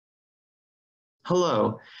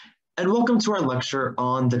Hello, and welcome to our lecture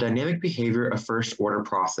on the dynamic behavior of first-order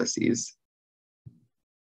processes.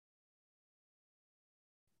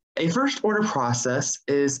 A first-order process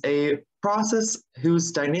is a process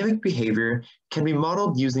whose dynamic behavior can be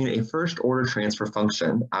modeled using a first-order transfer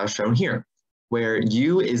function, as shown here, where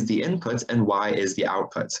u is the input and y is the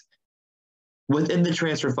output. Within the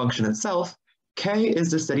transfer function itself, k is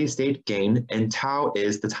the steady-state gain and tau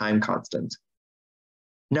is the time constant.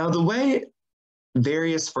 Now, the way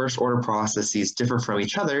various first-order processes differ from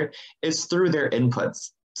each other is through their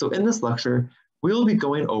inputs. So in this lecture, we will be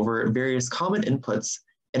going over various common inputs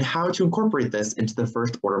and how to incorporate this into the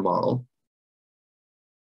first-order model.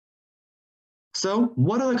 So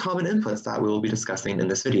what are the common inputs that we will be discussing in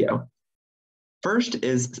this video? First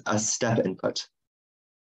is a step input,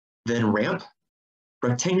 then ramp,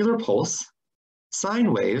 rectangular pulse,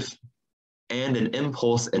 sine wave, and an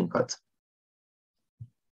impulse input.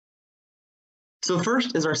 So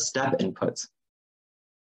first is our step input.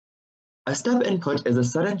 A step input is a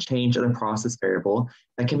sudden change in a process variable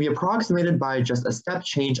that can be approximated by just a step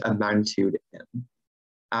change of magnitude m,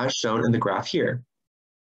 as shown in the graph here.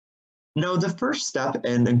 Now, the first step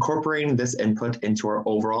in incorporating this input into our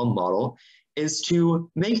overall model is to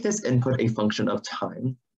make this input a function of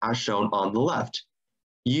time, as shown on the left.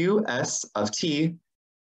 us of t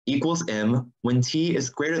equals m when t is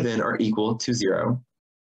greater than or equal to 0.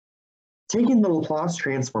 Taking the Laplace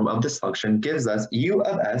transform of this function gives us u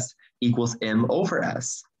of s equals m over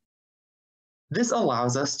s. This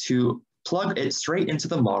allows us to plug it straight into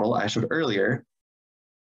the model I showed earlier,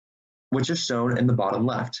 which is shown in the bottom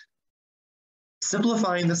left.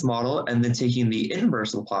 Simplifying this model and then taking the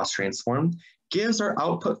inverse Laplace transform gives our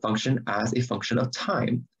output function as a function of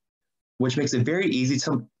time, which makes it very easy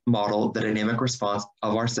to model the dynamic response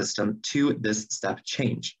of our system to this step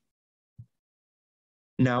change.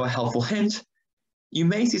 Now, a helpful hint, you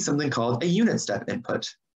may see something called a unit step input.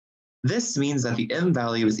 This means that the m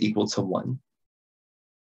value is equal to 1.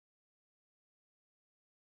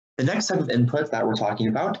 The next type of input that we're talking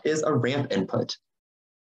about is a ramp input.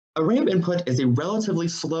 A ramp input is a relatively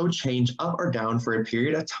slow change up or down for a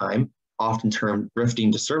period of time, often termed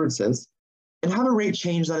drifting disturbances, and have a rate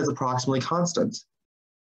change that is approximately constant.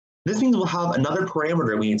 This means we'll have another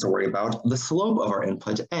parameter we need to worry about, the slope of our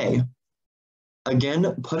input, a.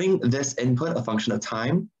 Again, putting this input a function of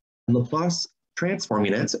time, and Laplace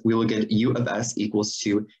transforming it, we will get u of s equals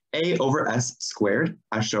to a over s squared,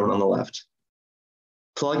 as shown on the left.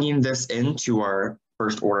 Plugging this into our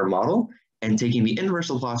first order model and taking the inverse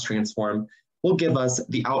Laplace transform will give us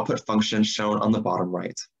the output function shown on the bottom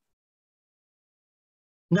right.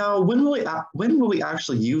 Now, when will we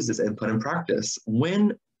actually use this input in practice?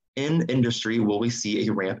 When in industry will we see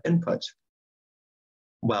a ramp input?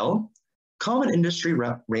 Well, common industry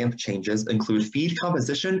ramp changes include feed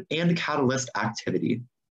composition and catalyst activity.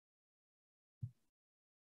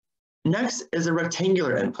 Next is a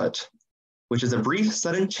rectangular input, which is a brief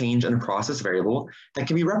sudden change in a process variable that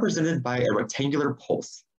can be represented by a rectangular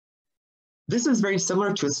pulse. This is very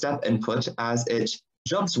similar to a step input as it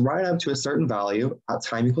jumps right up to a certain value at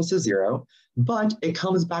time equals to 0, but it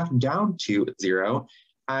comes back down to 0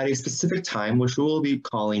 at a specific time, which we will be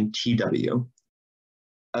calling TW.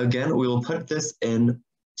 Again, we will put this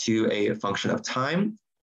into a function of time,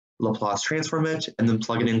 Laplace transform it, and then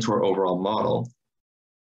plug it into our overall model.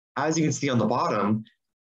 As you can see on the bottom,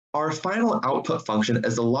 our final output function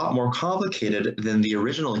is a lot more complicated than the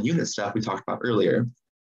original unit step we talked about earlier.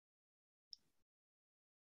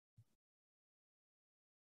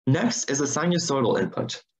 Next is a sinusoidal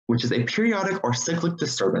input, which is a periodic or cyclic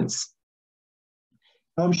disturbance.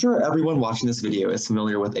 Now, I'm sure everyone watching this video is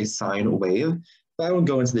familiar with a sine wave, but I won't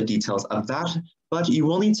go into the details of that, but you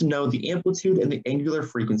will need to know the amplitude and the angular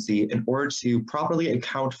frequency in order to properly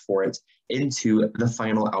account for it into the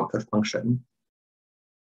final output function.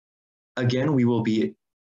 Again, we will be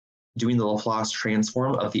doing the Laplace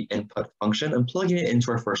transform of the input function and plugging it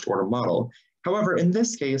into our first order model. However, in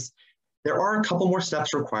this case, there are a couple more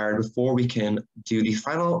steps required before we can do the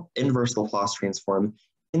final inverse Laplace transform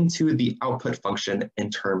into the output function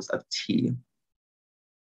in terms of t.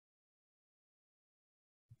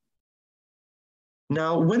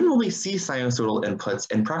 Now, when will we see sinusoidal inputs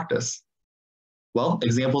in practice? Well,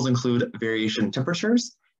 examples include variation in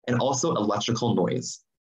temperatures and also electrical noise.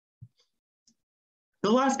 The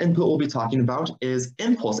last input we'll be talking about is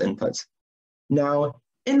impulse input. Now,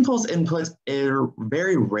 impulse inputs are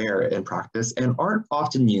very rare in practice and aren't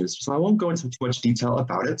often used, so I won't go into too much detail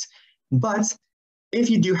about it, but if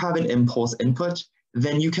you do have an impulse input,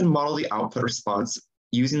 then you can model the output response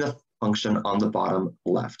using the function on the bottom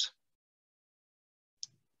left.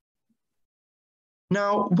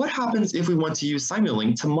 Now, what happens if we want to use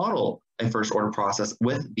Simulink to model a first order process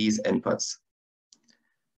with these inputs?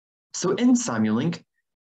 So in Simulink,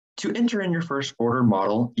 to enter in your first order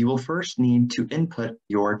model, you will first need to input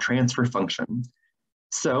your transfer function.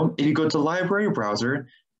 So if you go to Library Browser,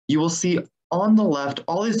 you will see on the left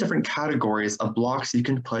all these different categories of blocks you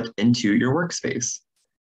can put into your workspace.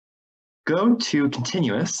 Go to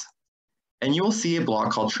Continuous, and you will see a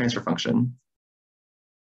block called Transfer Function.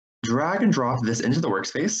 Drag and drop this into the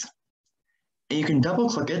workspace, and you can double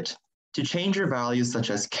click it to change your values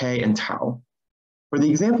such as k and tau. For the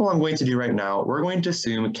example I'm going to do right now, we're going to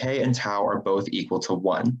assume k and tau are both equal to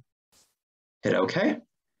 1. Hit OK.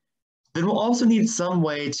 Then we'll also need some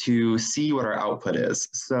way to see what our output is.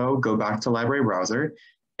 So go back to Library Browser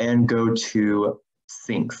and go to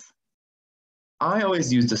Sinks. I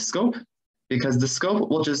always use the scope because the scope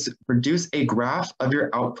will just produce a graph of your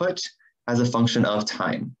output as a function of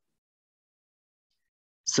time.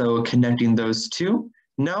 So connecting those two,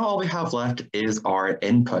 now all we have left is our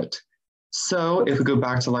input. So if we go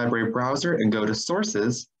back to Library Browser and go to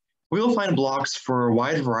Sources, we will find blocks for a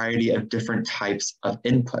wide variety of different types of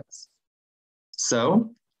inputs. So,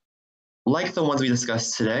 like the ones we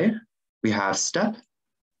discussed today, we have step,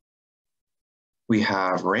 we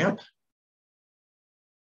have ramp,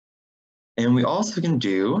 and we also can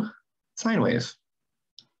do sine wave.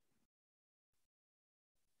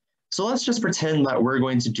 So let's just pretend that we're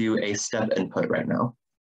going to do a step input right now.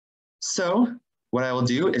 So what I will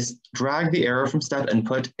do is drag the arrow from step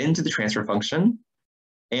input into the transfer function,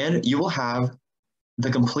 and you will have the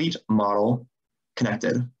complete model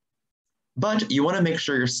connected. But you want to make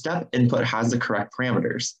sure your step input has the correct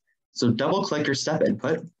parameters. So double click your step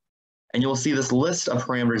input, and you'll see this list of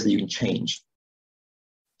parameters that you can change.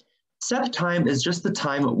 Step time is just the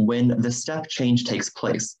time when the step change takes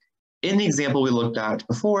place. In the example we looked at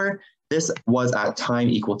before, this was at time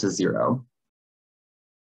equal to 0.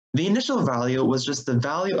 The initial value was just the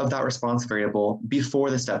value of that response variable before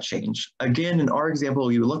the step change. Again, in our example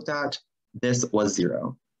we looked at, this was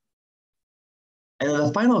 0. And then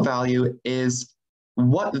the final value is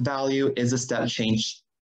what value is the step change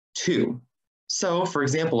to. So for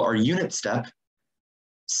example, our unit step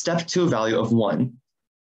to a value of 1.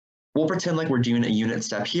 We'll pretend like we're doing a unit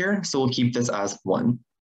step here, so we'll keep this as 1.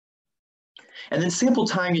 And then sample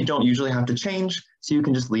time you don't usually have to change, so you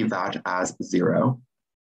can just leave that as 0.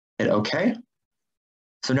 Hit OK.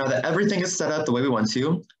 So now that everything is set up the way we want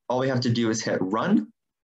to, all we have to do is hit run,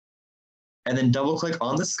 and then double click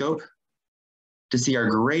on the scope to see our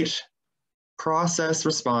great process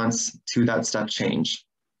response to that step change.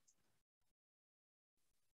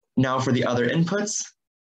 Now for the other inputs,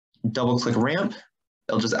 double click ramp.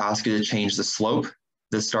 It'll just ask you to change the slope,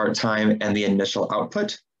 the start time, and the initial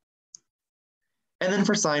output. And then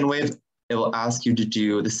for sine wave, it will ask you to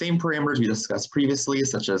do the same parameters we discussed previously,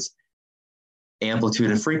 such as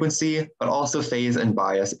amplitude and frequency, but also phase and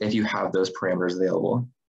bias if you have those parameters available.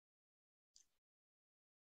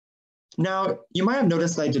 Now, you might have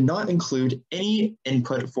noticed that I did not include any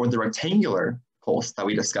input for the rectangular pulse that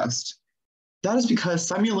we discussed. That is because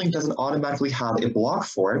Simulink doesn't automatically have a block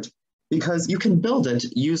for it, because you can build it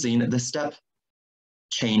using the step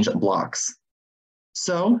change blocks.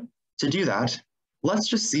 So to do that, let's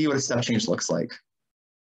just see what a step change looks like.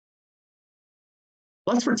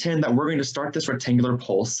 Let's pretend that we're going to start this rectangular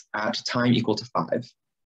pulse at time equal to 5.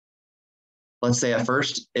 Let's say at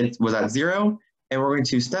first it was at 0, and we're going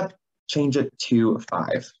to step change it to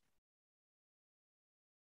 5.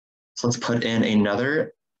 So let's put in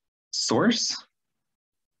another source,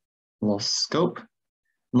 a little scope,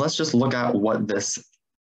 and let's just look at what this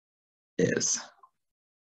is.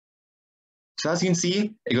 So as you can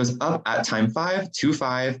see, it goes up at time 5 to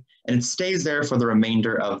 5, and it stays there for the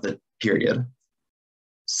remainder of the period.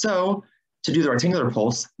 So to do the rectangular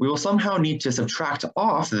pulse, we will somehow need to subtract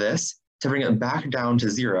off this to bring it back down to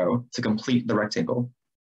 0 to complete the rectangle.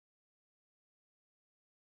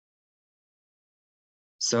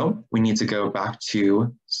 So we need to go back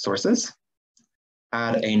to sources,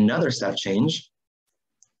 add another step change,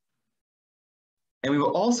 and we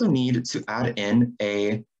will also need to add in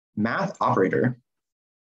a math operator.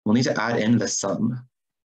 We'll need to add in the sum.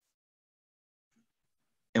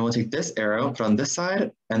 And we'll take this arrow, put on this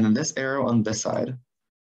side, and then this arrow on this side.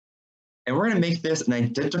 And we're going to make this an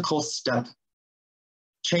identical step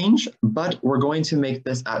change, but we're going to make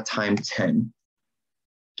this at time 10.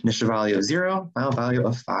 Initial value of 0, final value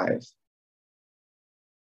of 5.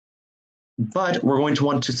 But we're going to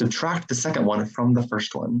want to subtract the second one from the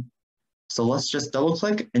first one. So let's just double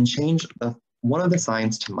click and change one of the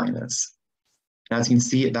signs to minus. Now, as you can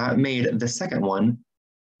see, that made the second one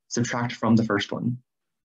subtract from the first one.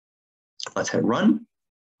 Let's hit run.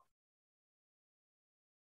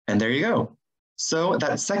 And there you go. So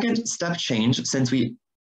that second step change, since we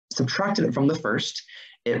subtracted it from the first,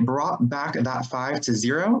 it brought back that 5 to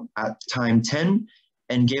 0 at time 10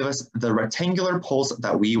 and gave us the rectangular pulse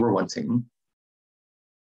that we were wanting.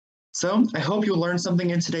 So I hope you learned something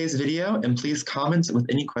in today's video, and please comment with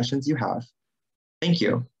any questions you have. Thank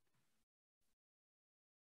you.